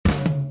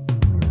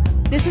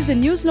This is a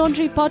News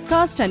Laundry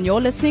podcast and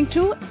you're listening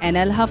to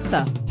NL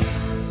Hafta.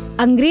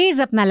 अंग्रेज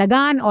अपना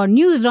लगान और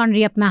न्यूज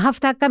लॉन्ड्री अपना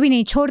हफ्ता कभी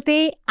नहीं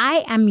छोड़ते.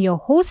 I am your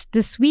host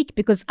this week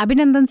because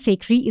Abhinandan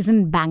Sekhri is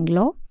in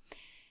Bangalore.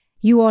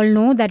 You all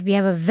know that we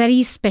have a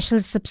very special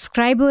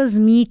subscribers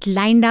meet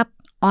lined up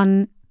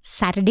on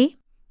Saturday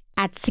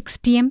at 6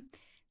 p.m.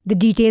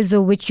 The details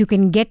of which you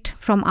can get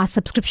from our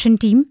subscription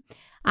team.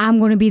 I'm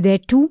going to be there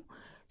too.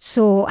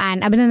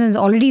 And Abhinandan is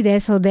already there,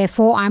 so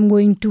therefore I'm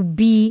going to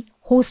be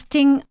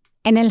hosting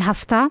NL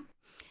Hafta.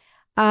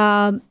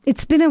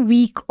 It's been a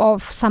week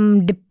of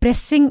some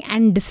depressing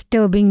and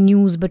disturbing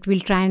news, but we'll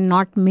try and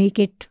not make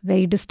it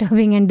very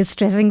disturbing and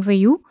distressing for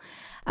you.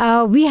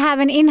 We have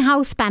an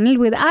in-house panel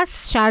with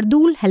us.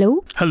 Shardul,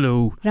 hello.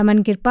 Hello.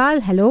 Raman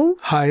Kirpal, hello.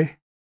 Hi.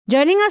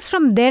 Joining us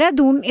from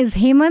Dehradun is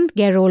Hemant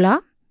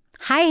Gerola.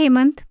 Hi,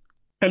 Hemant.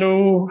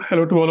 Hello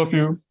to all of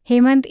you.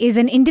 Hemant is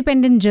an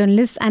independent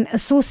journalist and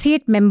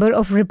associate member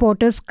of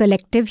Reporters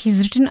Collective.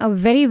 He's written a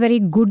very, very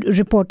good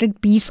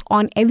reported piece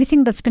on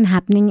everything that's been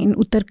happening in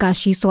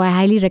Uttarkashi. So I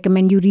highly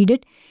recommend you read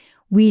it.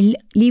 We'll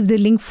leave the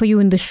link for you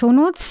in the show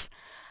notes.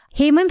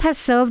 Hemant has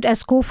served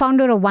as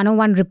co-founder of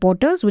 101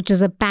 Reporters, which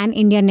is a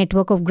pan-India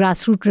network of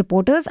grassroots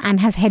reporters, and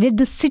has headed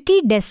the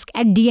city desk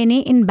at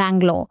DNA in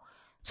Bangalore.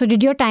 So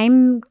did your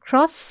time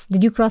cross?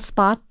 Did you cross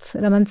paths,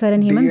 Raman sir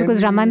and Hemant?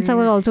 Because Raman sir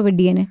was also with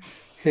DNA.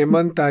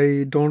 Hemant,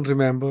 I don't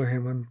remember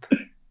Hemant.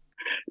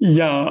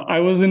 Yeah,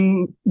 I was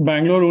in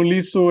Bangalore only,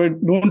 so I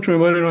don't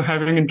remember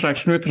having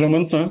interaction with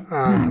Raman sir.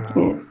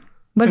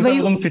 But since I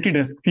was on city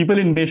desk, people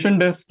in nation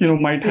desk,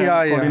 might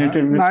have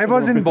coordinated with I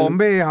was in offices.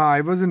 Bombay.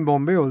 I was in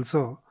Bombay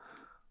also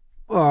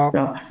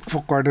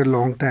for quite a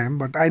long time.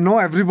 But I know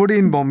everybody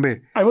in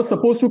Bombay. I was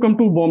supposed to come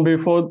to Bombay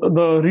for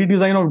the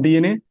redesign of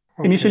DNA.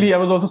 Okay. Initially, I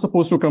was also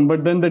supposed to come,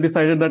 but then they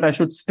decided that I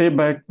should stay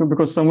back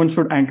because someone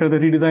should anchor the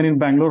redesign in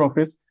Bangalore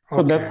office.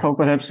 So that's how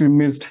perhaps we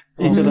missed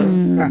each other.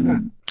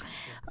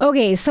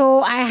 Okay,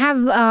 so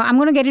I'm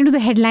going to get into the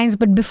headlines,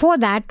 but before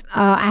that,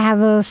 I have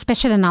a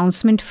special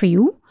announcement for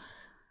you.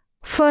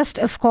 First,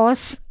 of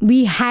course,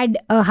 we had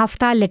a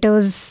Hafta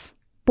letters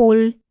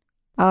poll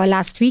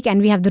last week,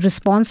 and we have the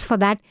response for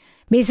that.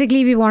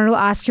 Basically, we wanted to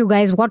ask you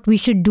guys what we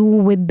should do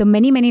with the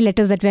many, many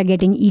letters that we are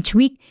getting each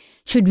week.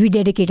 Should we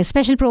dedicate a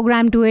special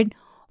program to it?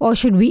 Or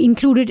should we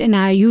include it in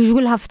our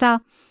usual Hafta?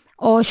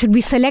 Or should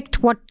we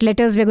select what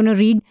letters we're going to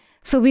read?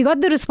 So we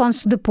got the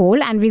response to the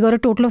poll, and we got a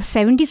total of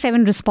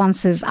 77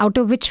 responses, out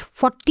of which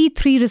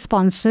 43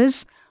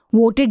 responses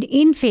voted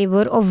in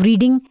favor of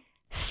reading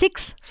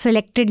 6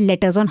 selected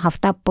letters on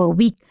Hafta per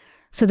week.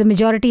 So the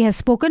majority has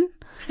spoken.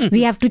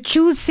 We have to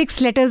choose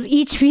 6 letters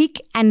each week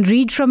and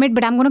read from it.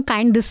 But I'm going to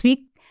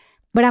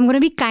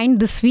be kind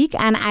this week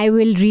and I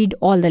will read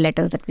all the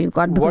letters that we've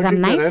got because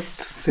I'm nice. What did the rest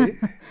say?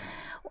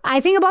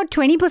 I think about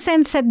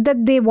 20% said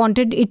that they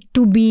wanted it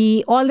to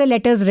be all the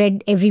letters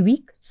read every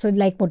week. So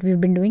like what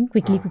we've been doing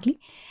quickly.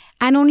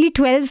 And only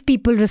 12%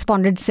 people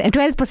responded saying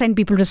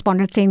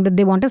that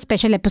they want a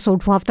special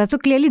episode for Hafta. So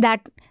clearly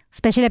that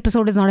special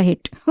episode is not a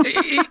hit.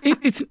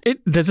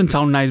 It doesn't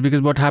sound nice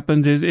because what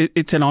happens is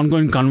it's an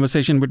ongoing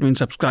conversation between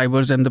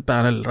subscribers and the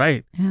panel,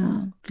 right?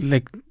 Yeah.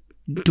 Like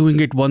doing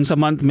it once a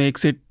month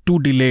makes it too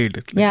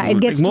delayed. Yeah, it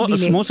gets too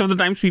delayed. Most of the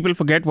times people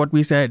forget what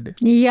we said.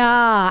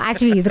 Yeah,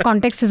 actually the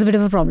context is a bit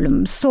of a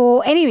problem. So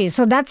anyway,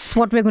 so that's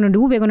what we're going to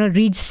do. We're going to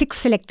read 6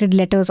 selected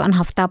letters on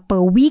Hafta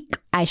per week.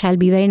 I shall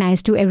be very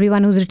nice to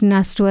everyone who's written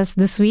to us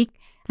this week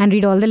and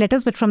read all the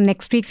letters. But from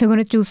next week, we're going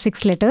to choose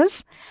 6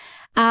 letters.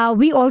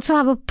 We also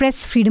have a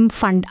Press Freedom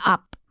Fund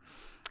up.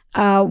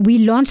 We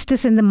launched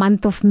this in the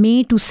month of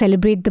May to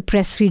celebrate the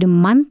Press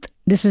Freedom Month.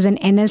 This is an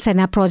NL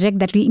Sena project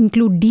that will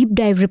include deep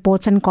dive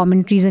reports and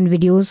commentaries and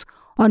videos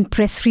on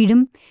press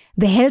freedom,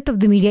 the health of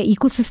the media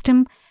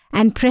ecosystem,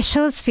 and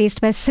pressures faced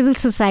by civil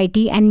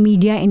society and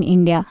media in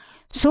India.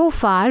 So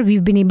far,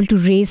 we've been able to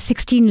raise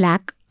 16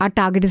 lakh. Our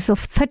target is of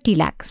 30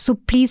 lakh. So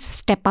please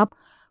step up,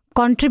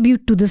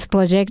 contribute to this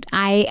project.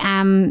 I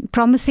am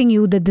promising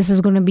you that this is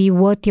going to be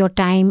worth your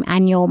time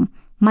and your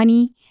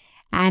money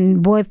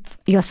and worth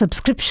your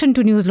subscription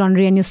to News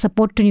Laundry and your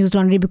support to News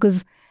Laundry,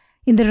 because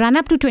in the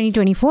run-up to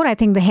 2024, I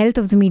think the health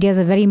of the media is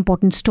a very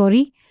important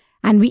story,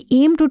 and we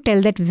aim to tell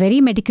that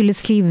very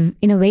meticulously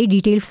in a very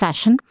detailed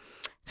fashion.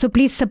 So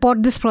please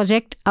support this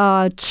project.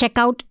 Check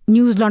out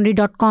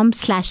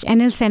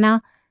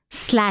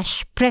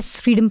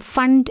newslaundry.com/NLSena/Press Freedom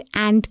Fund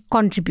and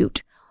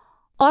contribute.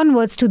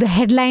 Onwards to the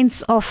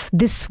headlines of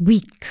this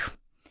week.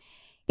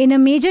 In a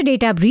major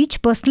data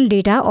breach, personal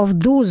data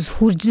of those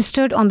who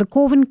registered on the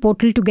CoWIN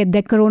portal to get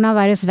their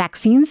coronavirus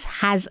vaccines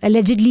has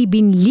allegedly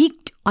been leaked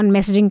on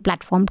messaging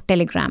platform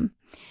Telegram.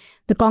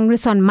 The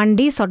Congress on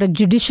Monday sought a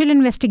judicial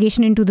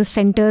investigation into the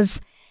centre's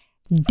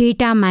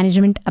data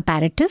management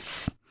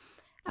apparatus.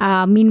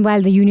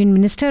 Meanwhile, the Union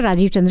Minister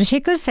Rajiv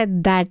Chandrasekhar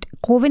said that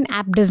CoWIN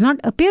app does not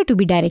appear to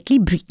be directly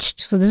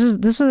breached. So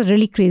this was a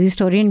really crazy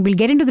story, and we'll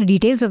get into the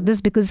details of this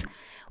because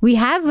we're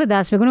going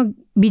to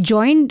be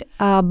joined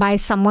by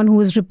someone who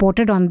has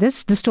reported on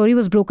this. The story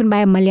was broken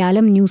by a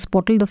Malayalam news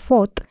portal, The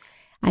Fourth,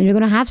 and we're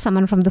going to have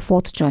someone from The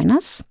Fourth join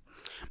us.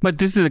 But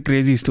this is a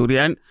crazy story.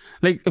 And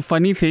like a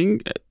funny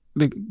thing,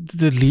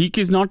 the leak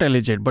is not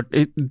alleged, but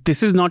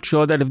this is not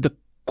sure that if the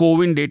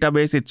COVID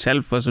database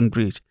itself wasn't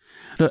breached.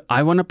 So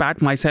I want to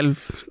pat my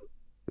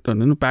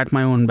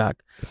own back.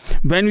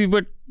 When we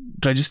were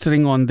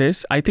registering on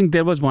this, I think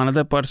there was one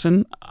other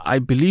person, I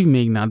believe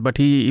Meghnad, but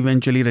he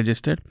eventually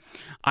registered.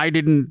 I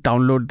didn't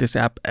download this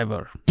app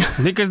ever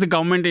because the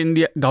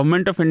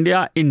government of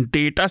India in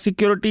data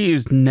security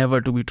is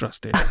never to be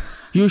trusted.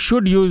 You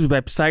should use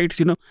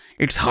websites,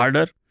 it's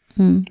harder,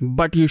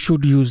 but you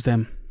should use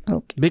them.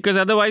 Okay. Because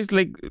otherwise,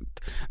 like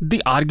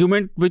the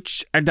argument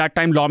which at that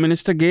time Law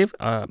Minister gave,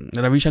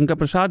 Ravi Shankar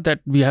Prasad,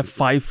 that we have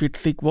 5 feet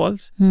thick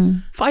walls.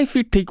 5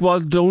 feet thick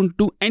walls don't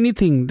do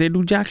anything. They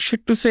do jack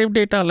shit to save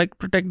data, like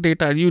protect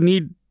data. You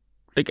need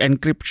like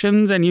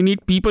encryptions and you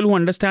need people who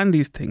understand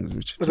these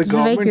things. But the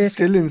government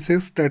still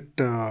insists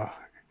that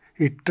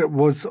it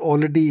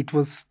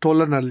was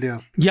stolen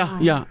earlier.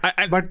 Yeah.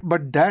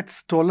 But that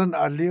stolen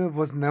earlier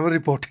was never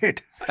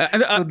reported.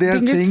 So they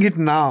are saying it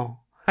now.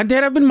 And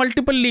there have been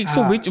multiple leaks.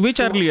 So which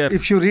earlier?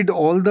 If you read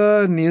all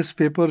the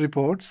newspaper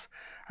reports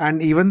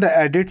and even the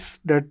edits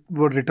that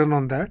were written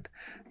on that,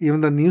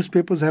 even the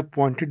newspapers have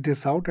pointed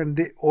this out, and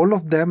all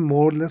of them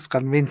more or less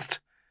convinced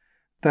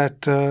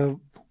that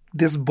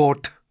this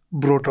bot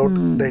brought out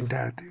the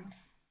entire thing.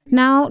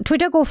 Now,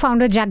 Twitter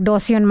co-founder Jack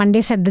Dorsey on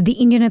Monday said that the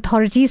Indian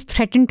authorities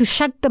threatened to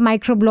shut the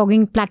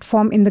microblogging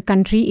platform in the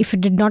country if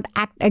it did not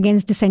act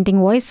against dissenting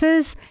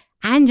voices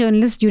and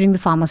journalists during the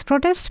farmers'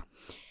 protest.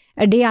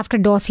 A day after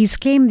Dorsey's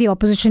claim, the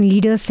opposition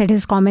leader said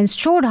his comments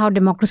showed how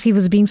democracy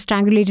was being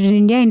strangulated in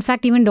India. In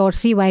fact, even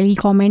Dorsey, while he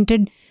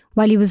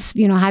was,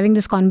 having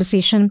this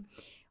conversation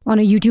on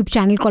a YouTube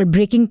channel called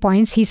Breaking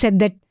Points, he said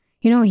that,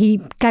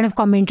 he kind of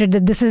commented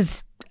that this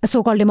is a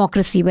so-called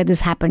democracy where this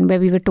happened, where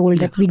we were told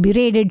that we'd be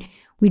raided,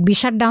 we'd be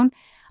shut down.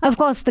 Of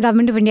course, the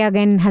government of India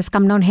again has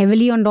come down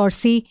heavily on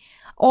Dorsey.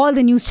 All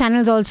the news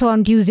channels also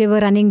on Tuesday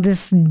were running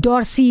this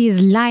Dorsey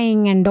is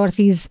lying and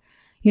Dorsey's,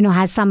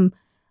 has some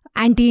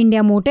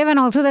anti-India motive, and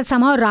also that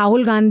somehow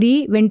Rahul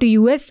Gandhi went to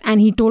US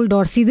and he told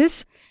Dorsey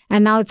this,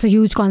 and now it's a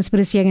huge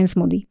conspiracy against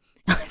Modi.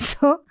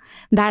 So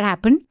that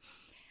happened.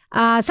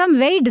 Some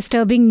very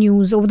disturbing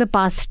news over the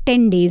past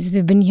 10 days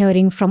we've been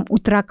hearing from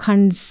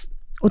Uttarakhand's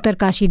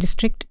Uttarkashi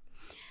district.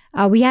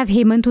 We have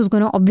Hemant who's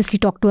going to obviously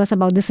talk to us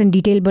about this in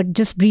detail, but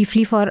just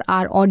briefly for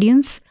our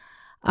audience,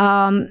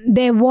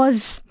 there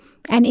was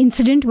an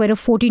incident where a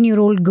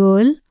 14-year-old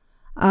girl,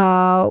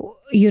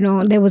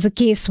 there was a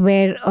case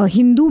where a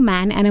Hindu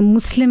man and a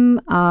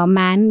Muslim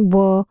man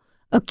were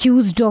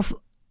accused of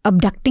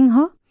abducting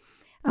her.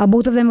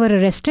 Both of them were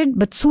arrested,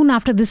 but soon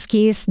after this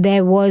case,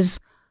 there was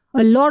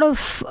a lot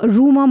of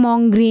rumor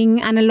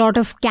mongering and a lot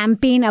of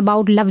campaign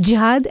about love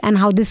jihad and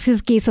how this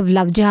is case of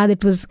love jihad.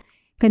 It was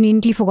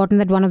conveniently forgotten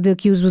that one of the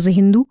accused was a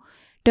Hindu.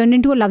 Turned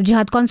into a love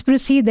jihad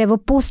conspiracy. There were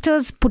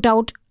posters put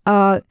out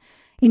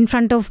in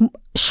front of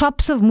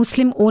shops of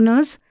Muslim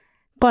owners,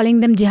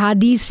 calling them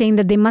jihadis, saying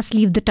that they must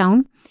leave the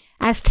town.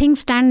 As things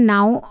stand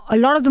now, a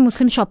lot of the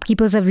Muslim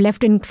shopkeepers have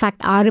left. In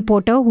fact, our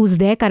reporter who's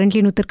there currently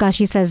in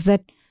Uttarkashi says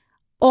that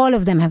all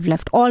of them have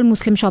left. All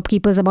Muslim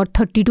shopkeepers, about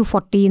 30 to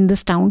 40 in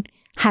this town,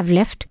 have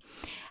left.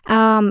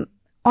 On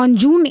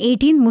June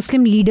 18th,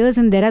 Muslim leaders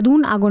in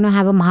Dehradun are going to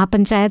have a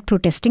Mahapanchayat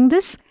protesting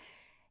this.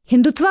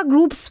 Hindutva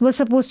groups were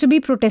supposed to be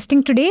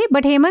protesting today,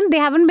 but Hemant, they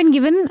haven't been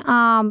given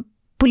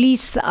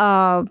police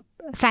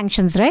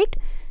sanctions, right?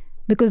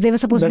 Because they were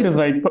supposed to be... That is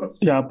right.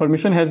 Yeah,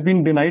 permission has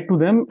been denied to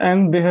them,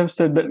 and they have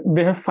said that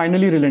they have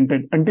finally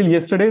relented. Until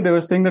yesterday, they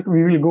were saying that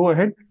we will go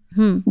ahead.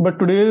 But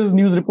today's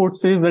news report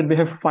says that they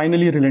have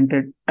finally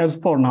relented,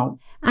 as for now.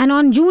 And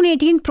on June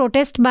 18th,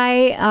 protest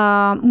by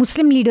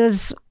Muslim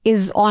leaders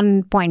is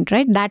on point,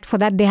 right? For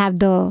that, they have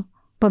the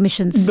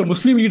permissions. The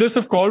Muslim leaders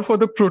have called for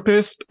the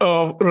protest,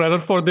 rather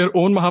for their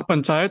own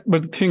Mahapanchayat.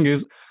 But the thing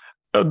is,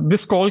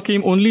 this call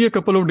came only a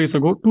couple of days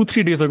ago,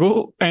 2-3 days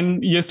ago.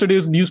 And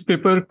yesterday's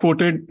newspaper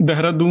quoted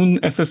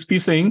Dehradun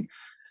SSP saying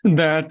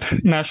that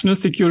National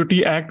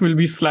Security Act will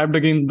be slapped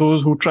against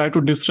those who try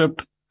to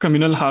disrupt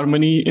communal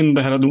harmony in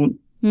Dehradun.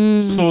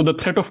 So the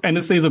threat of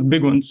NSA is a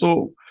big one.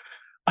 So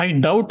I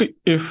doubt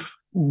if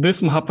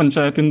this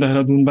Mahapanchayat in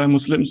Dehradun by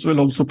Muslims will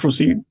also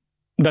proceed.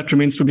 That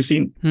remains to be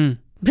seen.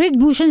 Brij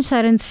Bhushan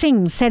Sharan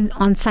Singh said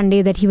on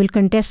Sunday that he will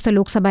contest the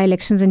Lok Sabha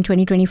elections in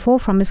 2024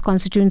 from his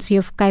constituency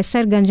of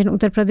Kaisarganj in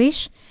Uttar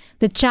Pradesh.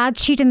 The charge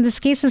sheet in this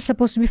case is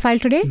supposed to be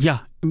filed today? Yeah,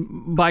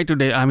 by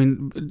today. I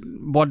mean,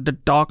 what the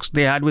talks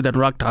they had with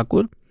Anurag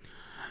Thakur,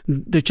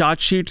 the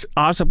charge sheets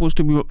are supposed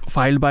to be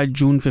filed by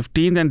June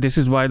 15th, and this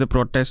is why the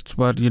protests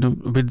were,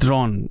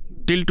 withdrawn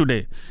till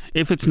today.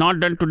 If it's not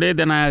done today,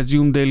 then I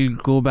assume they'll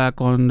go back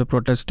on the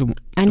protest tomorrow.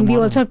 And we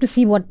also have to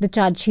see what the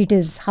charge sheet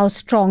is, how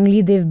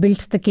strongly they've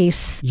built the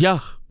case. Yeah.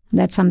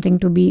 That's something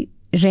to be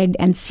read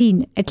and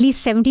seen. At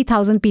least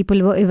 70,000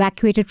 people were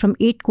evacuated from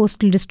 8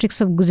 coastal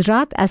districts of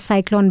Gujarat as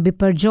Cyclone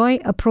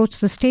Biparjoy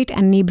approached the state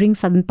and neighbouring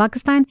southern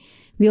Pakistan.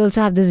 We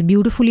also have this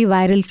beautifully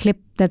viral clip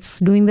that's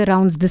doing the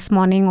rounds this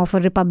morning of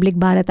a Republic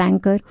Bharat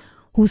anchor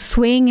who's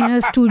swaying in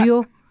her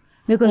studio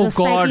because of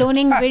God.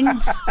 cycloning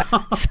winds.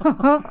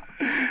 So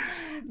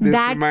This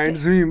that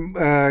reminds me,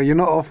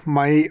 of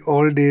my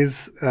old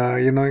days,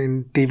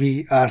 in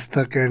TV,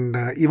 Aastak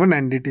and even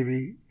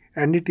NDTV.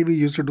 NDTV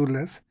used to do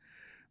less.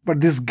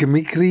 But this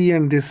gimmickry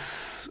and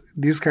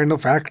these kind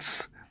of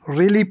acts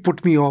really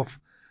put me off.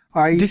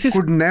 I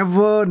could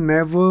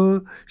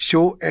never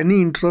show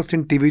any interest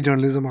in TV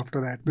journalism after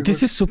that.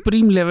 This is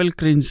supreme level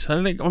cringe, sir.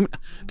 Like,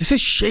 this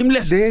is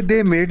shameless.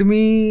 They made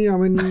me,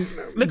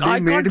 Like, I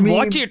can't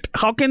watch it.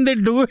 How can they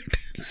do it?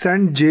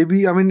 Send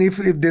JB.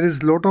 if there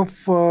is lot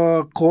of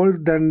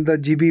cold, then the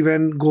GB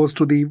van goes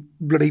to the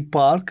bloody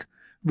park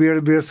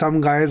where some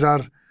guys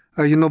are,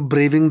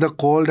 braving the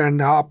cold and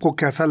आपको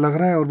कैसा लग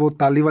रहा है और वो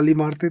ताली वाली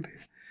मारते थे.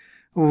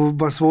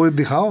 बस वो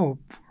दिखाओ.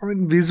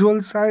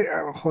 Visuals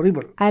are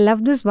horrible. I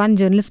love this one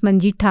journalist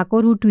Manjeet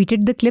Thakur who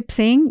tweeted the clip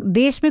saying,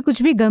 देश में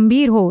कुछ भी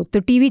गंभीर हो तो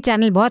टीवी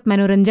चैनल बहुत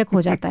मनोरंजक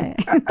हो जाता है.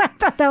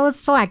 That was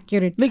so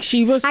accurate. Like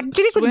she was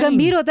Actually कुछ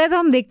गंभीर होता है तो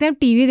हम देखते हैं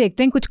टीवी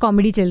देखते हैं कुछ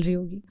कॉमेडी चल रही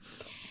होगी.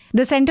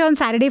 The centre on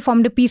Saturday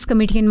formed a peace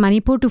committee in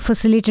Manipur to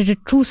facilitate a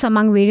truce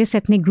among various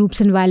ethnic groups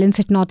in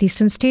violence at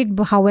northeastern state.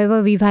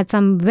 However, we've had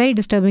some very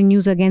disturbing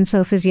news again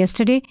surface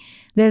yesterday.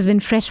 There's been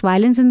fresh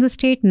violence in the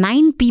state.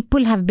 9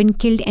 people have been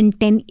killed and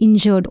 10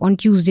 injured on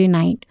Tuesday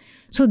night.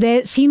 So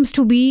there seems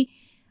to be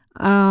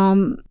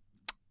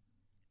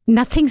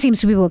nothing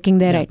seems to be working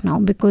there right now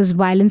because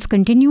violence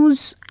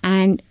continues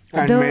and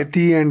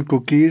Methi and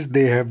Cookies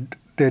they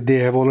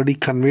have already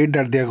conveyed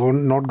that they are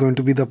not going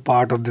to be the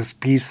part of this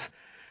peace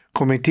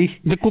committee.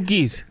 The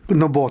Cookies?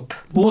 No,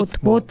 both. Both.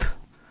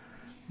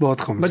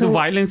 Committees. But the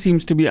violence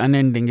seems to be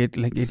unending.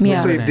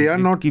 So if they are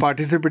not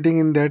participating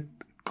in that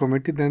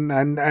committee, then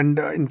and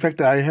in fact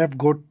I have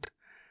got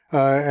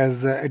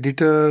as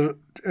editor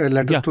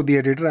letter to the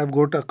editor, I've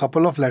got a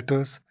couple of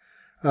letters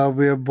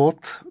where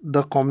both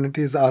the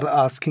communities are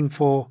asking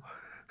for,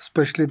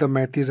 especially the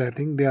Mehtis, I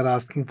think they are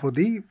asking for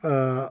the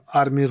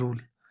army rule.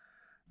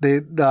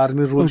 The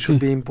army rule should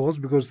be imposed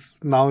because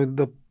now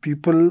the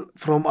people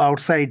from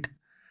outside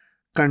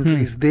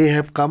countries, they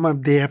have come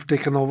and they have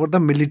taken over the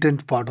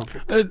militant part of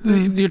it.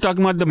 You're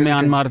talking about the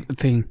Myanmar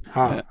thing.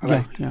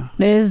 Right. Yeah.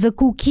 There is the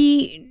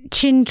Kuki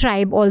Chin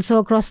tribe also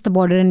across the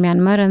border in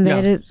Myanmar and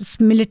there is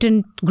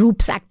militant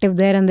groups active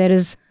there and there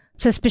is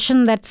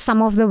suspicion that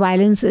some of the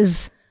violence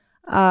is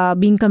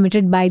being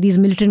committed by these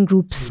militant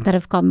groups that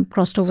have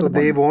crossed over the border.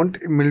 So they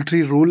want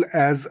military rule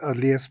as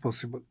early as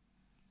possible.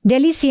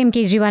 Delhi CM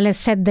Kejriwal has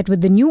said that with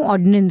the new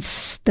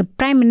ordinance, the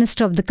Prime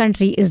Minister of the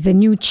country is the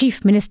new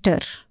Chief Minister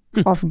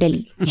of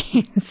Delhi.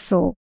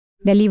 So,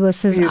 Delhi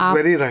versus... He is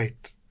very right.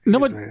 No,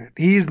 but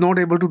he is not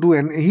able to do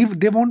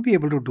they won't be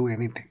able to do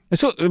anything.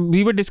 So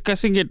we were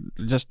discussing it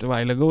just a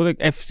while ago. Like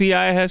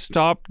FCI has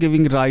stopped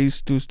giving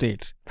rice to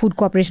states. Food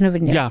Corporation of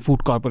India. Yeah,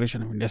 Food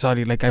Corporation of India.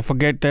 Sorry, like I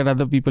forget that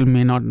other people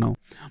may not know.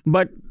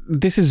 But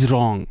this is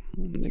wrong.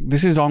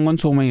 This is wrong on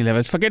so many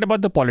levels. Forget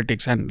about the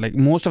politics and like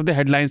most of the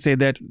headlines say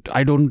that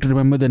I don't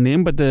remember the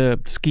name, but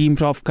the scheme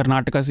of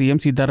Karnataka CM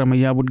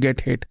Siddaramaiah would get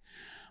hit.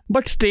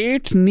 But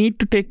states need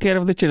to take care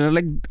of the children,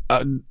 like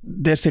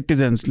their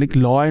citizens, like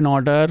law and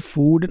order,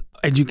 food,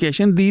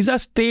 education. These are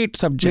state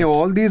subjects.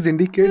 All these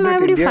indicate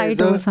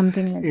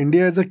that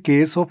India is a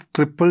case of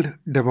crippled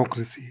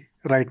democracy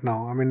right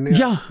now.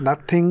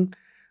 Nothing.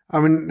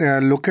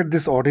 Look at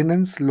this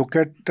ordinance. Look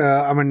at,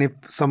 if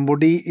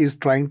somebody is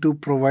trying to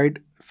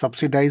provide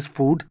subsidized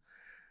food,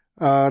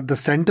 the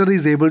center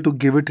is able to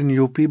give it in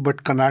UP,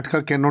 but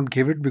Karnataka cannot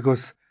give it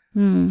because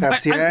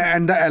FCI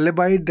and the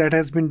alibi that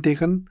has been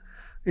taken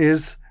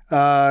is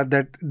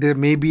that there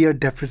may be a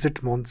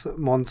deficit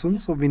monsoon,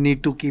 so we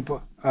need to keep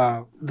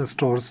the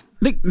stores.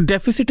 Like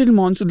deficit in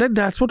monsoon,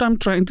 that's what I'm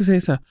trying to say,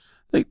 sir.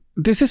 Like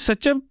this is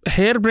such a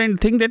harebrained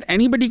thing that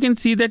anybody can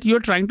see that you're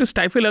trying to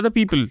stifle other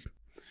people.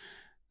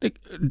 Like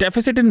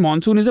deficit in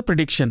monsoon is a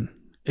prediction.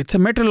 It's a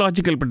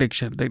meteorological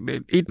prediction. Like,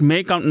 it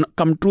may come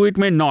true, it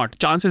may not.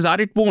 Chances are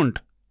it won't.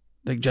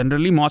 Like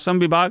generally, Mausam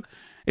Vibhag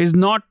is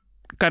not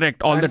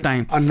correct all the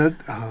time.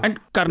 And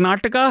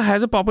Karnataka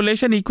has a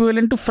population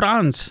equivalent to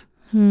France.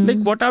 Like,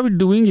 what are we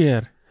doing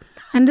here?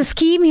 And the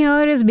scheme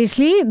here is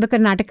basically the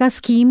Karnataka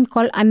scheme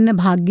called Anna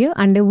Bhagya,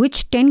 under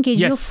which 10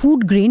 kg of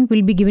food grain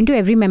will be given to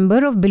every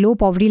member of below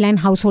poverty line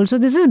household. So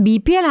this is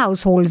BPL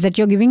households that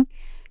you're giving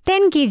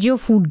 10 kg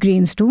of food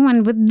grains to.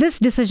 And with this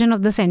decision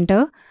of the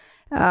centre,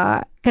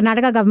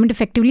 Karnataka government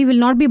effectively will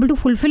not be able to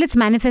fulfill its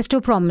manifesto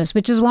promise,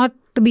 which is what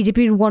the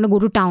BJP would want to go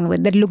to town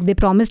with. That look, they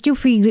promised you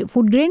free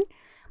food grain,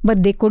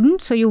 but they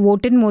couldn't, so you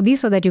voted Modi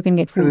so that you can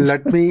get food.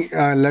 Let me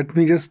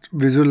just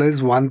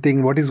visualize one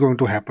thing. What is going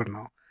to happen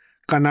now?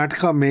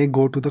 Karnataka may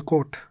go to the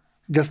court,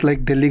 just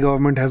like Delhi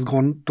government has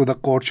gone to the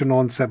court,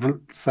 on several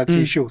such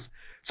issues.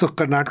 So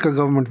Karnataka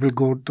government will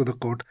go to the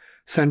court.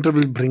 Center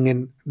will bring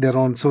in their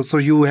own. So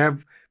you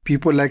have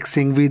people like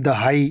Singhvi, the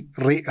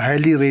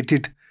highly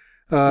rated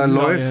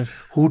lawyers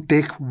who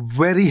take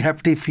very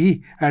hefty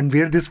fee, and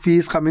where this fee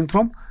is coming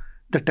from?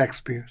 The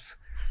taxpayers.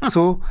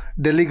 So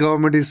Delhi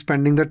government is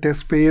spending the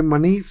taxpayer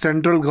money.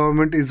 Central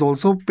government is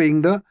also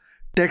paying the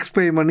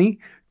taxpayer money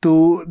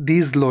to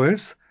these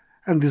lawyers.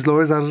 and these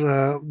lawyers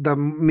are the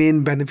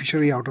main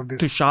beneficiary out of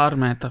this. Tushar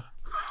Mehta.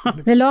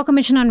 The Law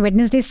Commission on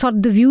Wednesday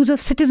sought the views of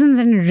citizens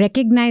and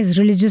recognized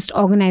religious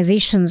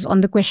organizations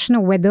on the question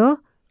of whether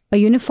a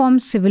uniform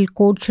civil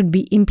code should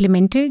be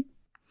implemented.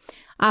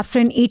 After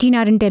an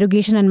 18-hour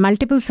interrogation and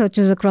multiple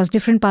searches across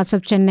different parts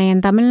of Chennai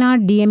and Tamil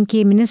Nadu,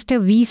 DMK Minister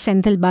V.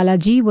 Senthil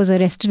Balaji was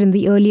arrested in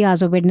the early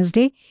hours of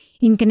Wednesday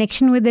in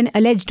connection with an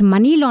alleged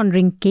money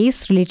laundering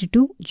case related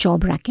to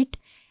job racket.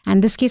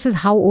 And this case is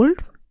how old?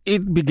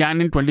 It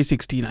began in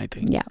 2016, I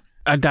think. Yeah.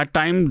 At that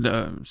time,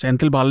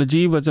 Senthil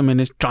Balaji was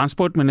a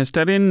transport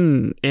minister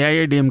in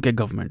AIADMK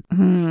government.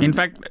 In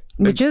fact,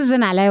 which is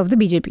an ally of the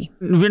BJP.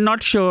 We're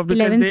not sure.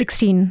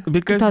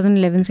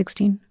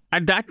 2011-16.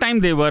 At that time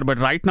they were, but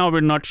right now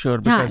we're not sure.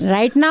 Because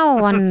right now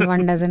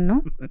one doesn't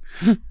know.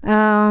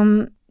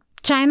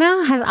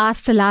 China has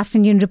asked the last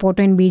Indian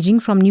reporter in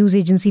Beijing from news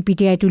agency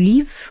PTI to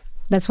leave.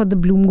 That's what the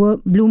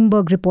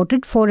Bloomberg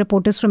reported. 4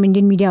 reporters from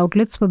Indian media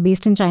outlets were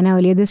based in China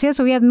earlier this year.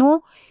 So we have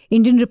no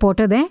Indian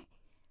reporter there.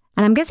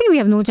 And I'm guessing we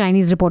have no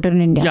Chinese reporter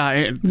in India.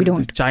 Yeah, we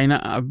don't.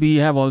 China, we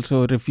have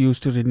also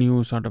refused to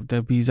renew sort of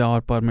the visa or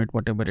permit,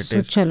 whatever it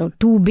is. So, chalo,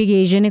 2 big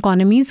Asian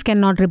economies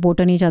cannot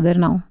report on each other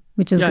now,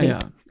 which is great.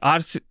 Yeah.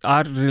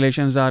 Our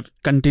relations are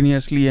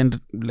continuously and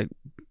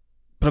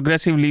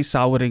progressively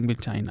souring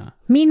with China.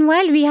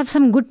 Meanwhile, we have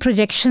some good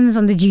projections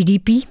on the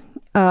GDP.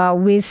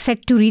 We're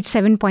set to reach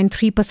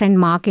 7.3%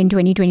 mark in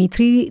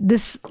 2023.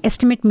 This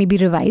estimate may be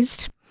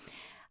revised.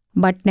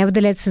 But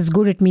nevertheless, it's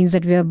good. It means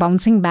that we are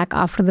bouncing back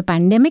after the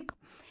pandemic.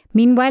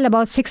 Meanwhile,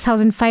 about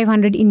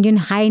 6,500 Indian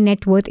high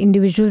net worth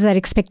individuals are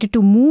expected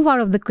to move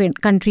out of the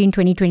country in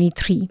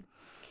 2023.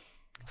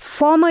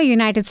 Former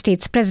United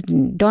States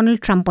President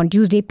Donald Trump on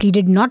Tuesday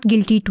pleaded not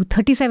guilty to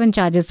 37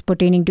 charges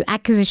pertaining to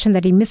accusation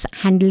that he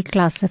mishandled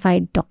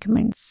classified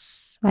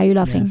documents. Why are you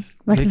laughing?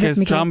 Yes. Because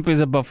Trump is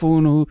a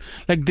buffoon who,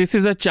 this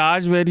is a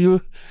charge where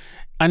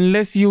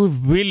unless you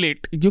will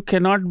it, you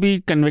cannot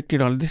be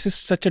convicted on. This is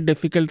such a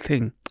difficult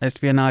thing,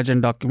 espionage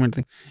and document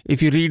thing.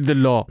 If you read the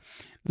law,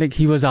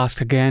 he was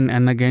asked again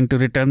and again to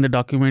return the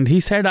document. He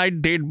said, I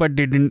did, but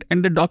didn't.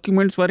 And the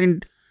documents were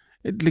in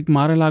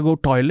Mar-a-Lago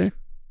toilet,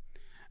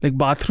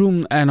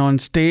 bathroom and on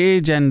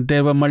stage. And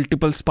there were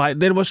multiple spies.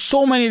 There were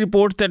so many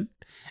reports that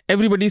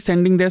everybody's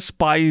sending their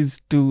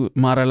spies to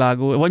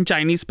Mar-a-Lago. One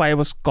Chinese spy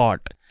was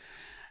caught.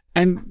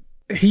 And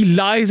he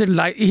lies and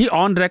lies. He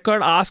on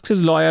record asks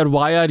his lawyer,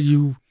 why are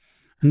you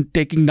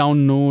taking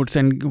down notes?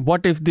 And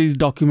what if these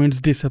documents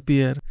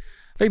disappear?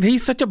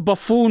 He's such a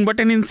buffoon, but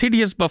an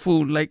insidious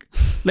buffoon.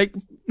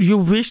 You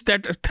wish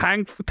that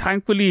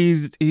thankfully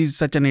he's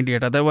such an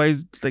idiot.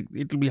 Otherwise,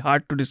 it'll be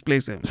hard to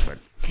displace him.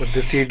 But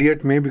this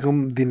idiot may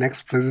become the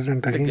next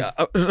president again.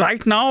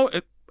 Right now,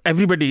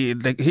 everybody,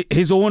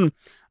 his own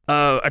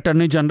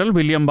Attorney General,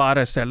 William Barr,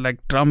 has said,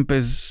 Trump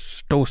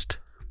is toast.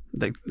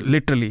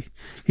 Literally,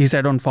 he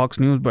said on Fox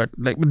News, but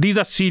these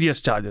are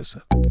serious charges,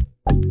 sir.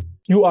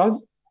 You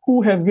asked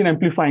who has been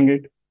amplifying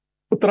it.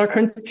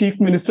 Uttarakhand's chief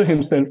minister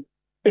himself.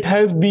 It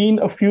has been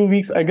a few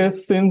weeks, I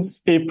guess,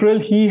 since April.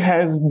 He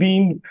has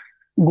been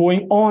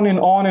going on and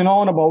on and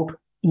on about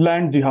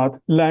land jihad,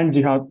 land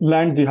jihad,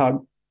 land jihad.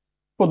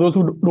 For those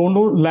who don't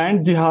know,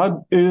 land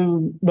jihad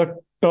is the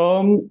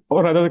term,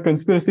 or rather the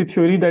conspiracy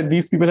theory that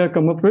these people have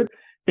come up with.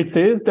 It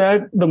says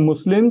that the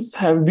Muslims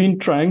have been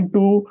trying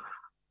to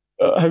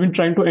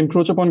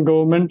encroach upon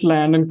government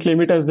land and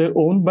claim it as their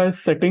own by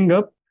setting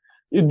up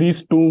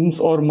these tombs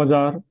or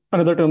mazar.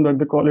 Another term that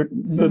they call it,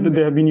 that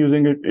they have been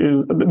using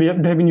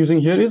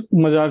here is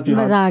mazar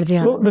jihad.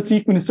 So the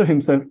chief minister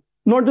himself,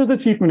 not just the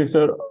chief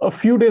minister, a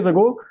few days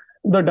ago,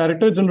 the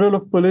Director General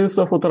of Police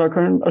of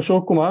Uttarakhand,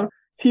 Ashok Kumar,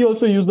 he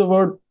also used the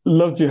word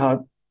love jihad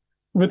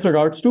with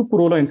regards to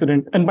Purola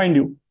incident. And mind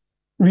you,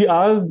 we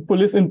asked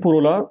police in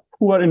Purola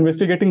who are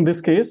investigating this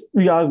case,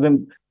 we asked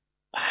them,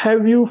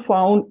 have you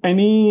found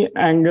any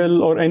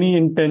angle or any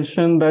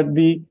intention that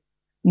the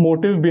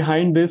motive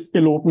behind this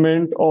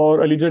elopement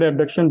or alleged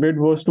abduction bid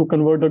was to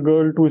convert a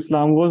girl to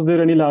Islam? Was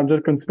there any larger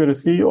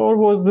conspiracy, or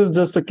was this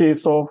just a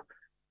case of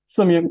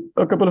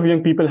a couple of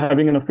young people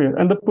having an affair?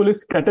 And the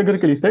police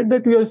categorically said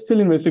that we are still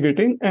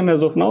investigating, and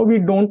as of now, we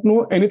don't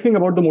know anything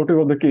about the motive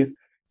of the case.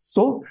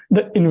 So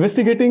the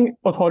investigating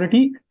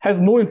authority has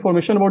no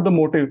information about the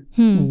motive.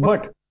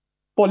 But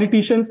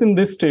politicians in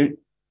this state,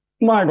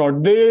 my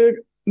God, they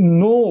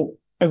know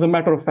as a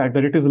matter of fact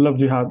that it is love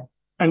jihad.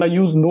 And I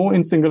use no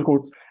in single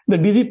quotes. The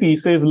DGP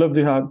says love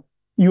jihad.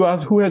 You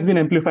ask who has been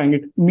amplifying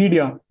it?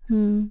 Media.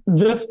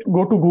 Just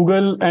go to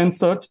Google and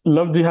search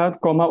love jihad,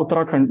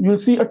 Uttarakhand. You'll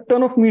see a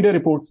ton of media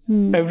reports.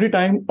 Every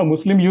time a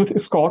Muslim youth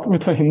is caught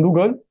with a Hindu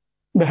girl,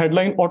 the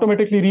headline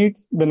automatically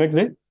reads the next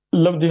day,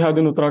 love jihad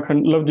in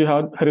Uttarakhand, love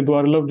jihad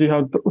Haridwar, love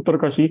jihad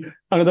Uttarkashi,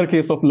 another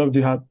case of love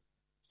jihad.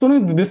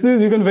 So this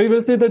is, you can very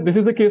well say that this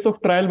is a case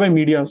of trial by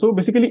media. So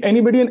basically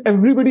anybody and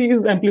everybody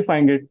is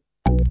amplifying it.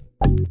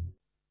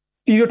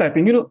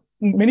 Stereotyping,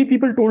 many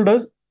people told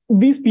us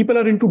these people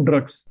are into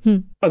drugs.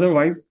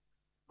 Otherwise,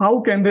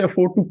 how can they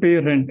afford to pay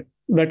rent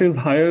that is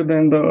higher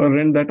than the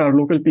rent that our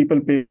local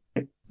people pay?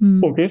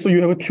 Okay, so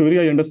you have a theory,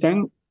 I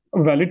understand,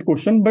 a valid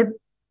question, but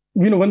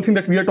one thing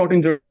that we are taught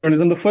in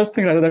journalism,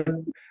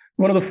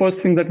 one of the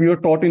first things that we are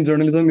taught in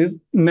journalism is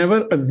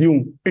never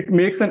assume. It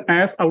makes an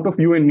ass out of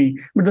you and me.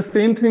 But the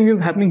same thing is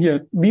happening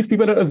here. These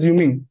people are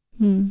assuming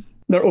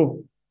that,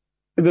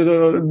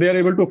 they are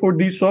able to afford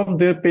these shops,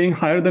 they're paying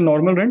higher than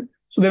normal rent,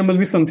 so there must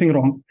be something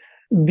wrong.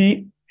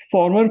 The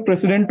former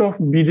president of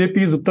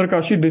BJP's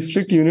Uttarkashi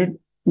district unit,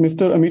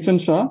 Mr. Amit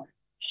Chand Shah,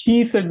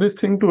 he said this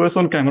thing to us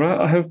on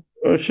camera. I have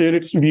shared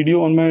its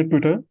video on my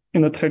Twitter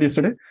in a thread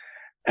yesterday.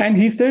 And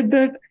he said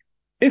that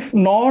if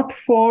not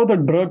for the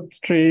drug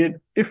trade,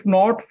 if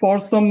not for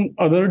some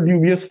other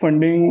dubious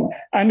funding,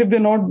 and if they're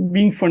not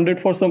being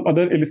funded for some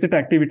other illicit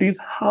activities,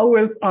 how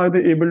else are they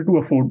able to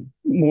afford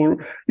more,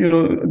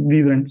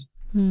 these rents?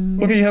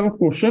 Okay, you have a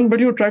question, but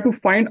you try to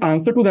find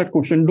answer to that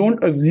question.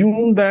 Don't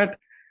assume that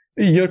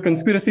your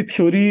conspiracy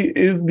theory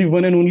is the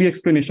one and only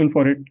explanation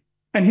for it.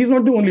 And he's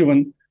not the only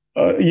one.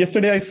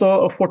 Yesterday, I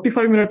saw a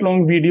 45-minute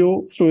long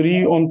video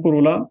story on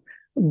Porola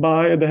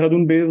by a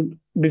Dehradun-based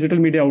digital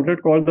media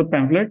outlet called The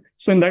Pamphlet.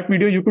 So in that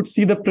video, you could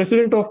see the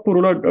president of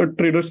Porola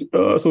Traders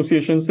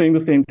Association saying the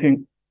same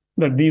thing,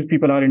 that these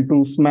people are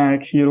into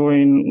smack,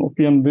 heroin,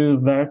 opium,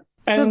 this, that.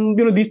 And,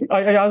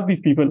 I asked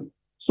these people,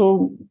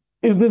 so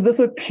is this just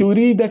a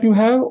theory that you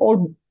have,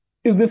 or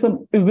is this a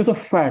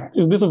fact?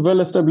 Is this a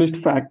well-established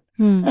fact?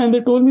 And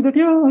they told me that,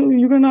 yeah,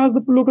 you can ask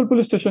the local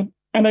police station.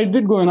 And I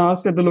did go and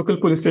ask at the local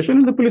police station,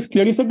 and the police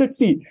clearly said that,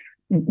 see,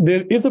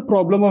 there is a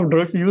problem of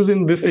drugs use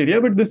in this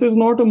area, but this is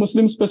not a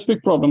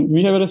Muslim-specific problem.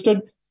 We have arrested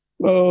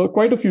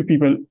quite a few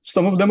people.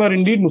 Some of them are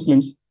indeed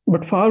Muslims,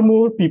 but far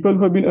more people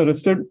who have been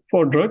arrested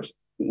for drugs,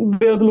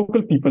 they are the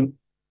local people.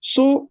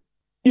 So,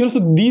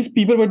 so these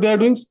people, what they are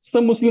doing,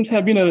 some Muslims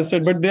have been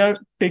arrested, but they are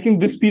taking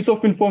this piece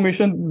of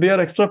information, they are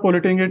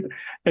extrapolating it,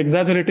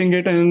 exaggerating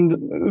it, and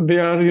they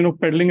are,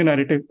 peddling a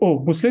narrative. Oh,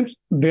 Muslims,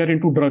 they are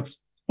into drugs.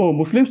 Oh,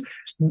 Muslims,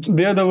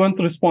 they are the ones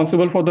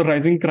responsible for the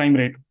rising crime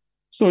rate.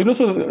 So,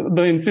 so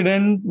the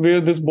incident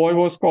where this boy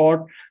was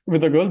caught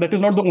with a girl, that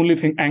is not the only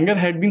thing. Anger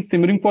had been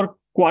simmering for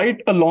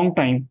quite a long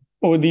time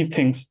over these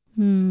things.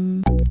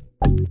 In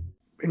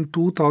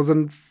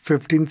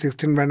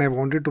 2015-16, when I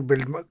wanted to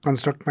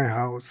construct my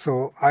house,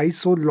 so I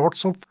saw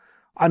lots of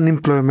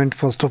unemployment,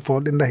 first of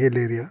all, in the hill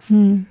areas.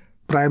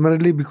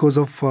 Primarily because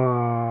of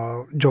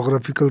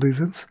geographical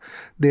reasons.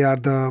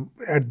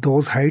 At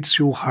those heights,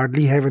 you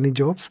hardly have any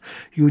jobs.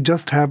 You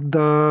just have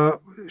the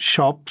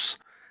shops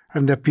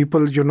and the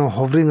people,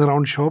 hovering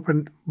around shop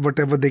and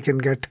whatever they can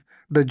get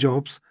the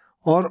jobs,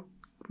 or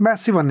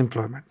massive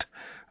unemployment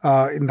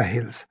in the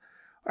hills.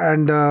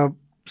 And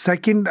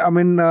second,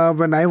 when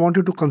I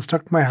wanted to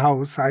construct my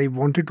house, I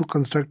wanted to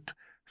construct,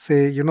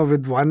 say,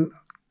 with one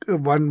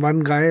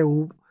guy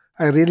who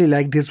I really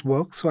liked his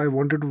work, so I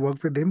wanted to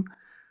work with him.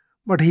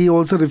 But he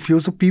also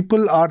refused. So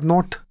people are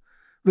not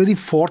very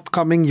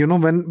forthcoming,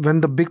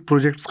 when the big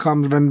projects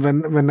come,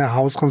 when a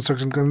house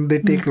construction comes, they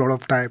take a lot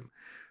of time.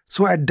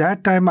 So at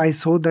that time, I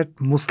saw that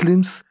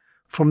Muslims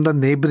from the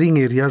neighboring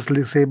areas,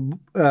 let's say,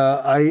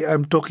 I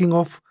am talking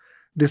of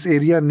this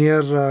area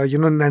near,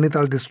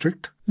 Nainital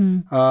district.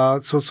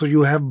 So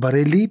you have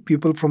Bareilly,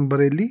 people from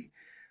Bareilly,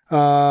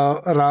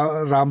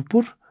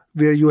 Rampur,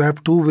 where you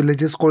have two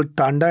villages called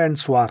Tanda and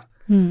Swar.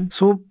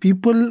 So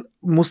people,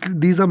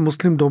 these are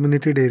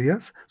Muslim-dominated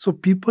areas. So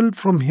people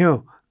from here,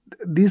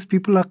 these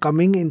people are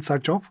coming in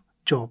search of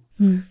job.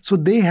 So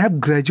they have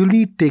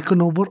gradually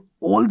taken over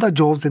all the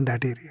jobs in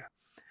that area.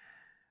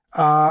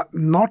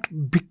 Not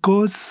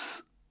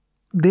because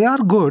they are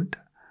good,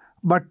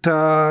 but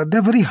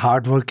they're very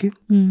hardworking.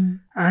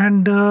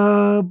 And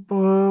they're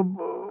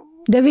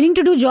willing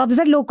to do jobs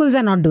that locals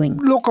are not doing.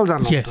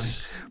 Doing.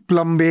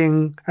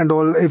 Plumbing and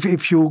all.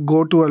 If you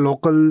go to a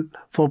local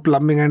for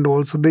plumbing and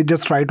all, so they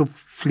just try to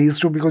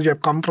fleece you because you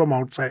have come from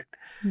outside.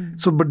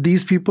 So, but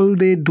these people,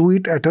 they do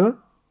it at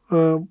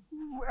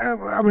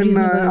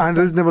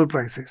unreasonable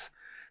prices.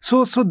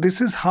 So this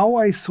is how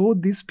I saw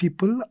these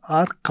people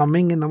are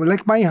coming in.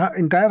 Like my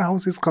entire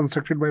house is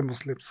constructed by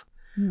Muslims.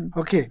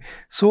 Okay.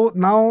 So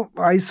now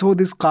I saw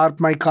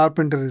my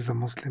carpenter is a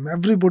Muslim.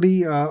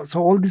 Everybody,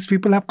 so all these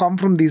people have come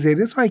from these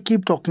areas. So I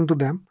keep talking to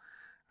them.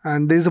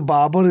 And there's a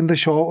barber in the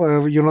shop,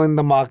 in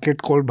the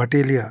market called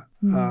Bhatelia.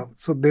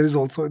 So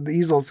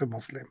he's also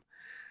Muslim.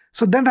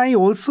 So then I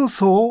also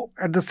saw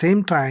at the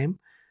same time,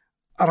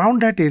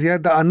 around that area,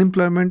 the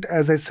unemployment,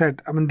 as I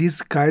said,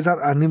 these guys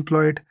are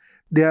unemployed.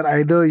 They are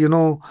either,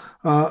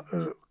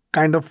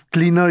 kind of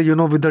cleaner,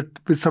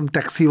 with some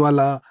taxi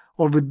wala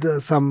or with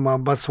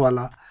some bus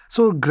wala.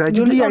 So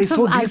gradually I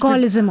saw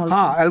alcoholism also.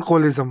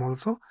 Alcoholism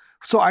also.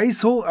 So I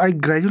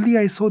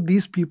gradually saw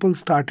these people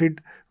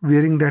started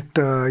wearing that,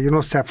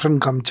 saffron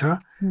gamcha,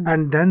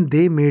 and then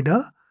they made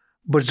a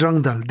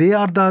Bajrang Dal. They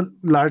are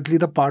largely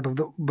the part of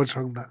the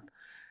Bajrang Dal.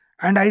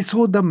 And I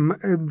saw the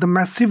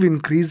massive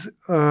increase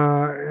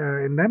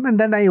in them. And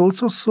then I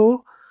also saw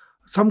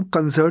some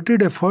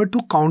concerted effort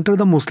to counter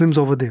the Muslims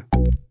over there.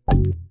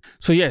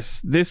 So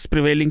yes, this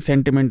prevailing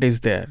sentiment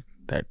is there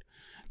that,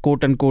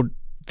 quote unquote,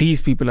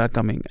 these people are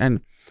coming.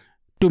 And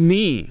to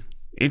me,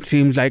 it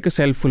seems like a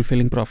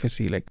self-fulfilling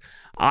prophecy. Like,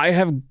 I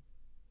have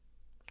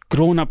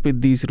grown up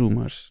with these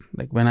rumors.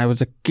 Like when I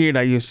was a kid,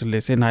 I used to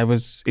listen. I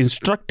was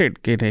instructed,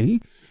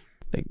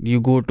 like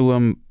you go to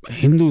a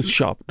Hindu's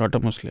shop, not a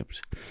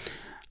Muslim's.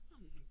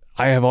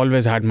 I have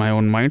always had my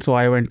own mind, so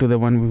I went to the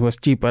one who was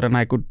cheaper and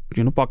I could,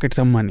 pocket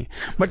some money.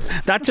 But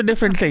that's a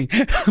different thing.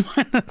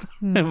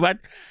 But,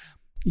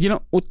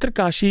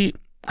 Uttarkashi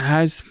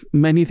has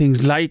many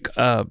things like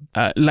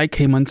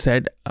Hemant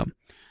said,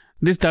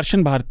 this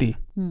Darshan Bharti.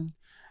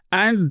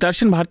 And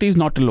Darshan Bharti is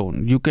not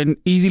alone. You can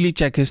easily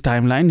check his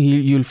timeline.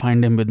 You'll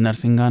find him with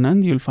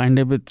Narsinganand. You'll find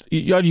him with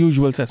your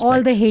usual suspects.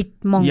 All the hate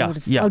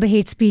mongers, all the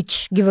hate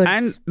speech givers.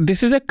 And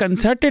this is a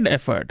concerted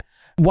effort.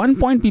 One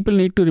point people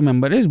need to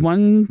remember is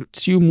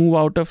once you move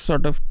out of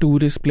sort of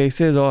tourist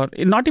places, or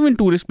not even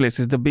tourist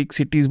places, the big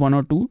cities, one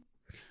or two,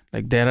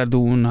 like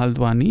Dehradun,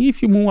 Haldwani,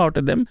 if you move out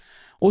of them,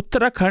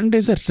 Uttarakhand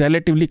is a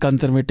relatively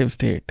conservative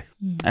state.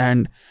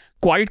 And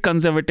quite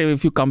conservative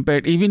if you compare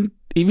it even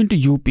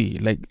to UP.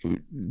 Like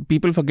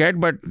people forget,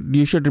 but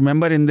you should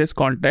remember in this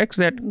context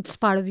that it's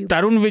part of UP.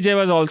 Tarun Vijay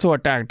was also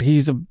attacked.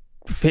 He's a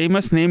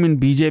famous name in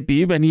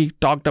BJP when he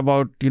talked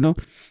about,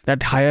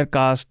 that higher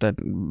caste, that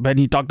when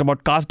he talked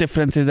about caste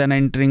differences and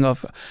entering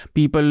of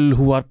people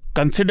who are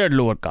considered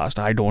lower caste,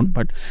 I don't,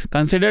 but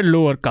considered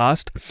lower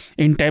caste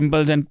in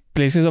temples and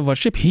places of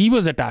worship, he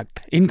was attacked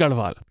in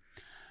Garhwal.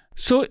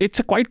 So it's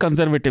a quite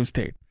conservative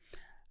state.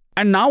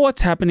 And now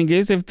what's happening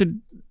is if the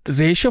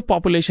ratio of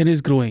population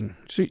is growing,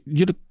 so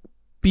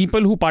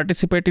people who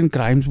participate in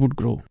crimes would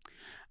grow.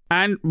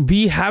 And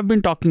we have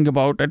been talking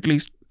about, at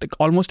least like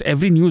almost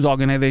every news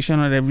organization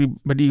or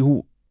everybody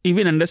who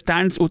even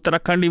understands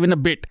Uttarakhand even a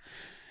bit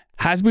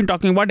has been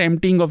talking about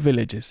emptying of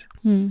villages.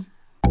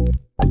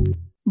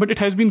 But it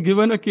has been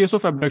given a case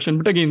of abduction.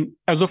 But again,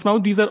 as of now,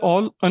 these are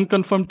all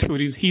unconfirmed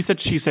theories. He said,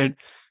 she said.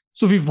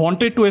 So we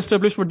wanted to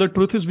establish what the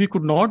truth is. We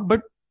could not.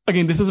 But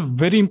again, this is a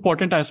very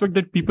important aspect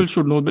that people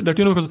should know, that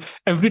because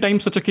every time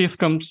such a case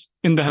comes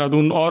in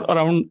Dehradun or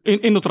around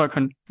in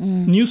Uttarakhand,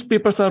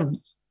 newspapers are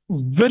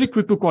very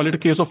quick to call it a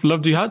case of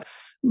love jihad,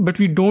 but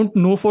we don't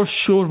know for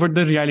sure what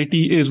the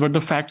reality is, what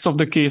the facts of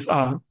the case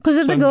are. Because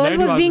if the girl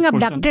was being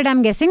abducted,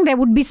 I'm guessing there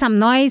would be some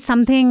noise,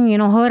 something,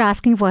 her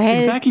asking for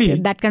help,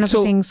 that kind of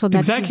a thing. So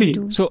that's exactly.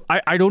 So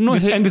I don't know.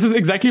 And this is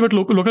exactly what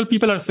local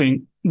people are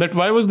saying. That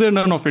why was there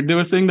none of it? They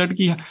were saying that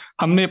कि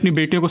हमने अपनी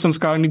बेटियों को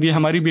संस्कार नहीं दिया,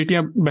 हमारी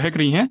बेटियां बहक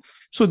रही हैं.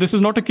 So this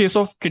is not a case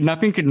of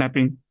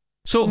kidnapping.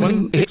 So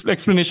one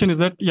explanation is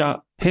that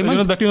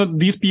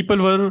these people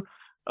were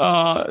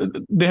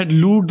they had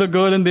lured the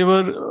girl and they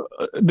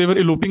were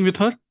eloping with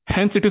her.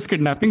 Hence it is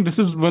kidnapping. This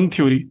is one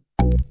theory.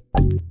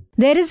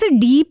 There is a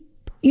deep,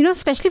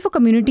 especially for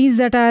communities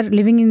that are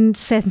living in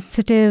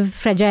sensitive,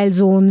 fragile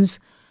zones,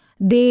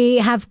 they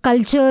have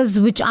cultures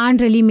which aren't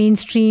really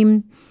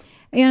mainstream.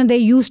 They're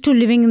used to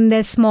living in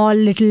their small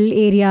little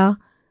area.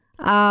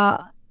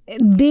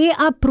 They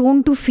are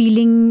prone to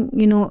feeling,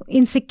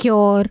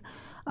 insecure,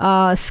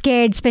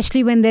 scared,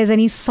 especially when there's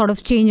any sort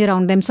of change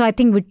around them. So I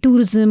think with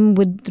tourism,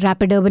 with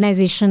rapid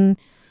urbanization,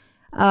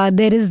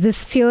 there is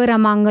this fear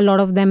among a lot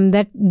of them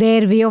that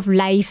their way of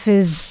life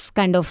is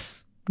kind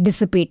of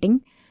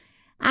dissipating.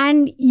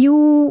 And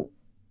you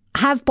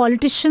have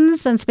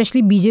politicians, and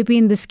especially BJP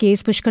in this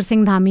case, Pushkar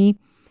Singh Dhami,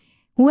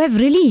 who have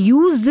really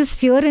used this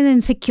fear and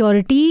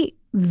insecurity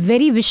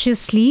very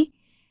viciously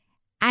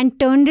and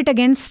turned it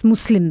against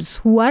Muslims,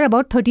 who are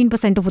about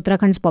 13% of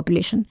Uttarakhand's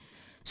population.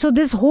 So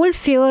this whole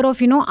fear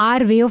of, our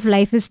way of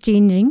life is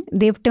changing.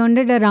 They've turned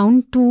it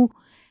around to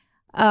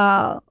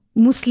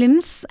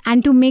Muslims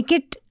and to make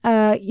it,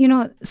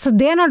 so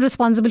they are not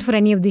responsible for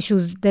any of the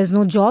issues. There's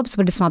no jobs,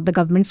 but it's not the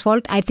government's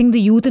fault. I think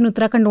the youth in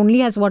Uttarakhand only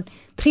has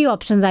 3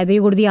 options. Either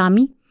you go to the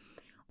army,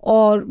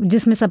 और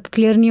जिसमें सब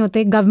clear नहीं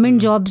होते,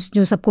 government jobs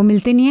जो सबको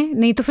मिलते नहीं है,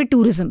 नहीं तो फिर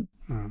tourism.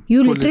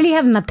 You literally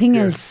have nothing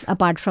else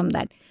apart from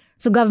that.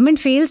 So government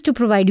fails to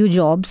provide you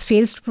jobs,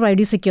 fails to provide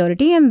you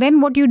security, and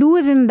then what you do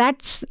is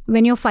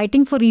when you're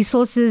fighting for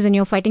resources and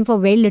you're fighting for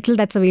very little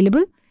that's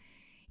available,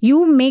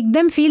 you make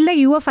them feel like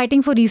you are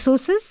fighting for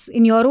resources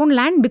in your own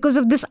land because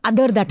of this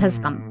other that has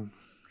come.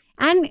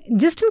 And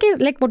just in case,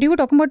 like what you were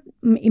talking about,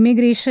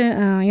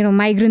 immigration,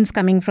 migrants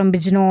coming from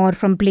Bijnor,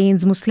 from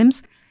plains,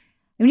 Muslims.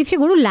 I mean, if you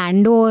go to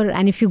Landor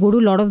and if you go to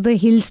a lot of the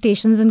hill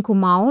stations in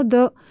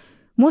Kumaon,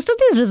 most of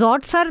these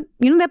resorts are,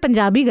 they're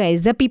Punjabi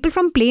guys. They're people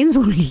from plains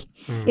only.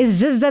 It's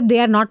just that they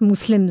are not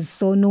Muslims.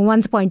 So no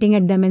one's pointing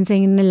at them and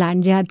saying, in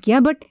land jihad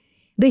kiya. But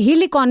the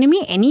hill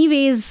economy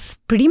anyway is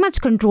pretty much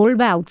controlled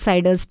by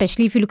outsiders,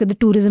 especially if you look at the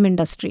tourism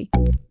industry.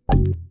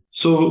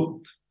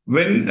 So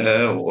when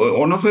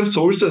one of her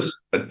sources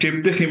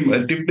tipped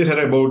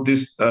her about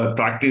this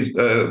practice,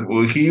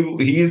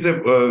 he is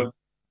a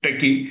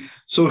techie.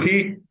 So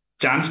he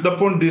chanced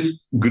upon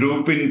this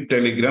group in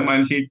Telegram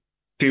and he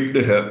tipped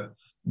her.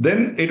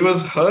 Then it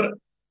was her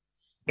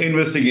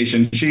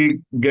investigation. She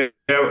gave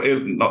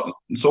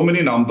so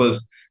many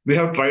numbers. We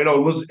have tried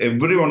almost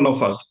every one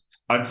of us.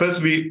 At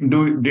first, we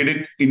did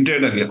it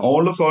internally.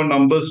 All of our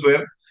numbers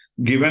were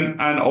given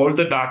and all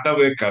the data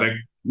were correct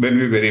when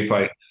we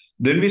verified.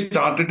 Then we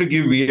started to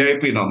give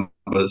VIP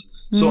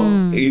numbers. So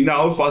in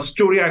our first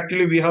story,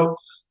 actually, we have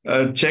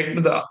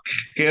checked the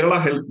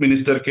Kerala Health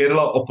Minister,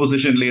 Kerala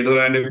opposition leader,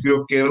 and a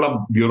few of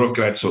Kerala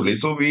bureaucrats only.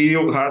 So we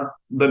had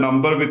the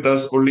number with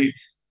us only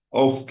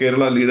of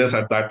Kerala leaders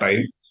at that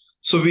time.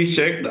 So we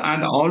checked,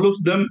 and all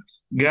of them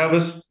gave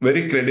us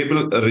very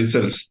credible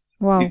results.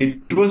 Wow.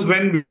 It was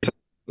when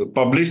we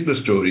published the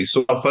story.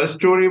 So our first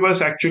story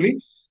was actually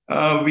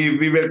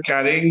we were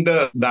carrying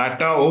the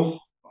data of.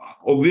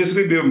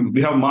 Obviously,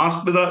 we have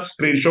masked the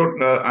screenshot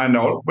and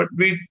all, but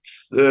we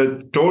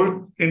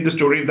told in the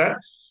story that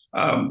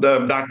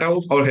the data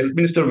of our health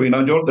minister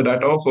Veena George, the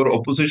data of our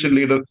opposition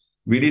leader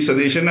V.D.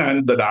 Sadishan,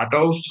 and the data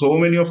of so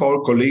many of our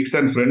colleagues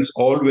and friends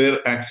all were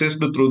accessed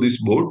through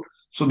this board.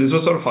 So this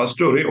was our first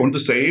story. On the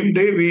same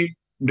day, we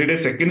did a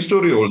second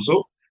story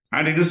also.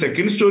 And in the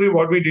second story,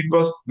 what we did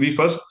was we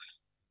first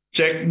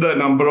checked the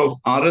number of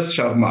R.S.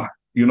 Sharma,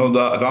 the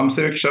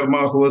Ramsevak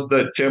Sharma, who was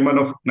the chairman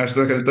of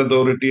National Health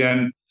Authority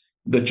and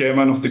the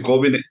chairman of the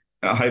COVID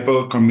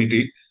Hyper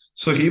Committee.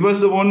 So he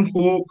was the one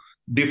who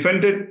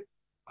defended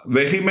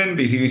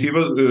vehemently. He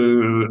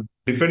was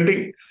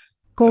defending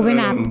COVID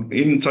app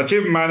in such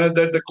a manner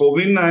that the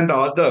COVID and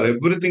Aadhaar,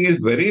 everything is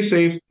very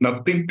safe,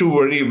 nothing to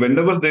worry.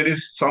 Whenever there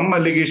is some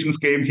allegations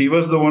came, he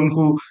was the one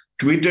who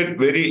tweeted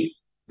very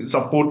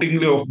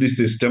supportingly of the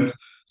systems.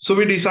 So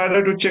we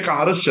decided to check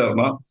R.S.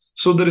 Sharma.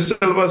 So the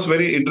result was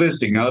very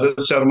interesting.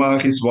 R.S.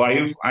 Sharma, his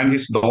wife and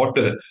his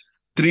daughter,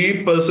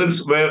 3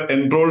 persons were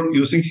enrolled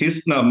using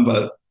his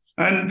number.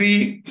 And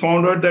we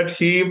found out that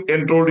he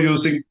enrolled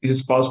using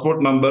his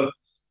passport number.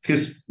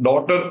 His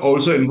daughter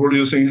also enrolled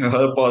using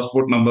her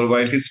passport number,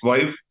 while his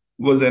wife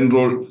was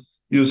enrolled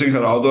using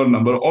her Aadhaar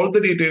number. All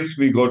the details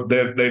we got,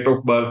 their date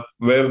of birth,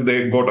 where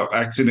they got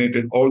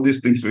vaccinated, all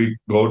these things we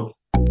got.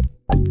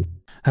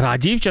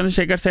 Rajiv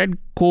Chandrasekhar said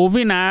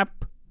COVID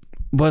app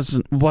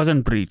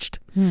wasn't breached.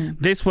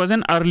 This was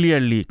an earlier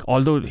leak,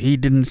 although he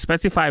didn't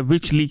specify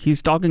which leak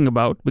he's talking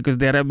about because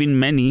there have been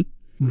many.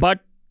 But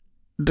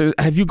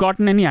have you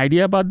gotten any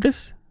idea about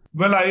this?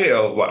 Well,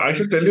 I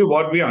should tell you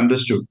what we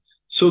understood.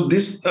 So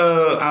this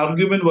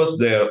argument was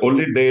there.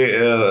 Only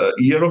the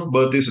year of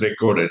birth is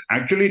recorded.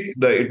 Actually,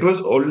 it was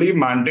only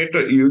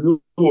mandatory. You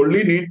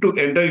only need to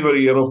enter your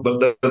year of birth.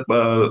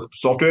 The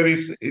software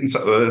is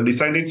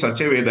designed in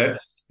such a way that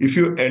if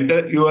you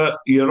enter your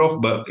year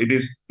of birth, it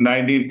is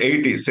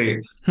 1980, say,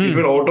 it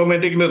will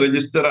automatically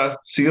register as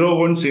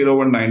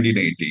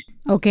 01/01/1980.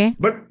 Okay.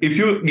 But if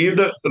you give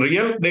the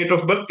real date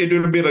of birth, it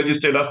will be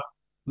registered as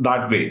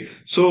that way.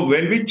 So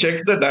when we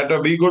checked the data,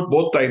 we got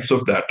both types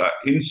of data.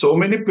 In so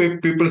many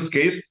people's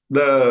case,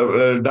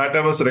 the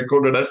data was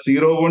recorded as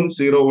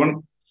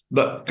 01/01,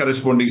 the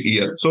corresponding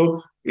year.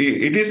 So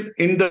it is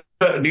in the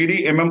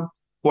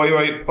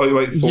DDMMYY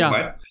format.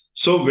 Yeah.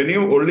 So when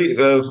you only,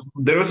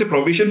 there was a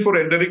provision for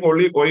entering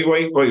only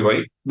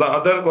YY, the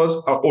other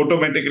was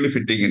automatically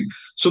fitting in.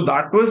 So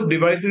that was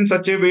devised in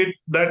such a way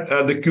that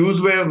the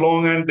queues were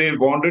long and they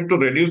wanted to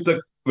reduce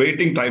the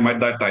waiting time at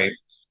that time.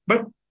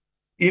 But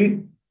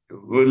in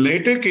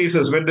later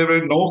cases, when there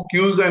were no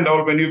queues and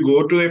all, when you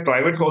go to a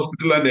private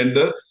hospital and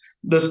enter,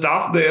 the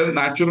staff there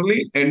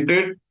naturally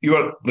entered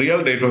your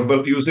real date of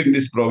birth using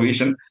this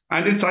provision.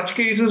 And in such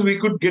cases, we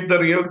could get the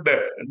real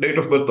date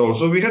of birth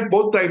also. We had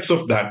both types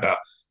of data.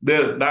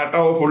 The data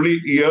of only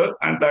year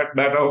and that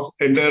data of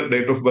entire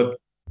date of birth.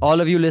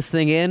 All of you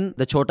listening in,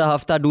 the Chota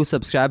Hafta, do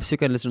subscribe so you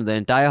can listen to the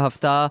entire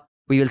Hafta.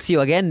 We will see you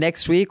again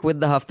next week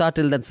with the Hafta.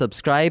 Till then,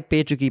 subscribe,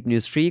 pay to keep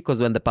news free, because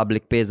when the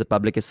public pays, the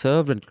public is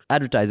served. When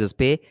advertisers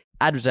pay,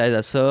 advertisers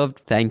are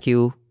served. Thank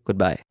you.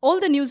 Goodbye. All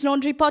the News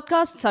Laundry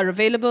podcasts are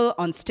available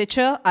on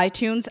Stitcher,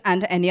 iTunes,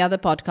 and any other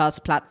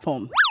podcast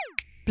platform.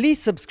 Please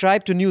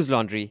subscribe to News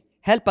Laundry.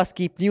 Help us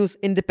keep news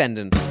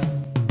independent.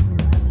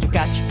 To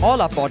catch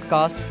all our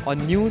podcasts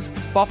on news,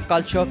 pop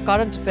culture,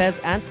 current affairs,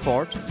 and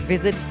sport,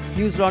 visit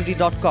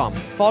newslaundry.com.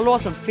 Follow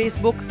us on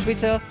Facebook,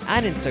 Twitter,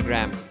 and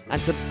Instagram,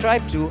 and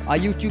subscribe to our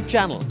YouTube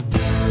channel.